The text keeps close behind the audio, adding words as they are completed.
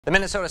The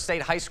Minnesota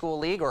State High School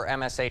League, or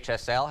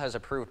MSHSL, has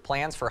approved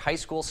plans for high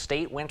school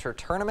state winter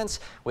tournaments,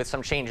 with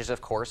some changes,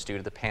 of course, due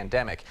to the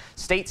pandemic.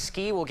 State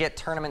ski will get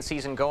tournament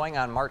season going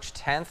on March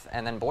 10th,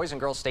 and then boys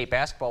and girls state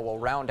basketball will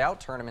round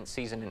out tournament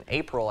season in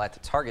April at the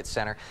Target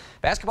Center.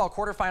 Basketball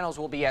quarterfinals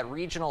will be at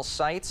regional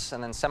sites,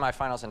 and then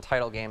semifinals and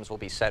title games will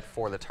be set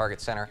for the Target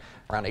Center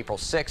around April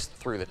 6th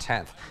through the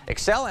 10th.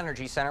 Xcel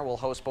Energy Center will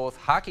host both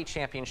hockey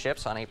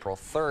championships on April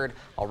 3rd,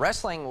 while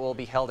wrestling will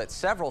be held at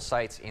several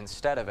sites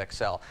instead of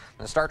Xcel.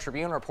 The Star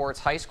Tribune reports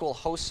high school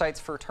host sites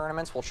for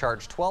tournaments will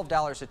charge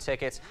 $12 a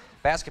ticket,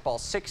 basketball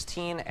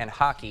 $16, and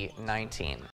hockey $19.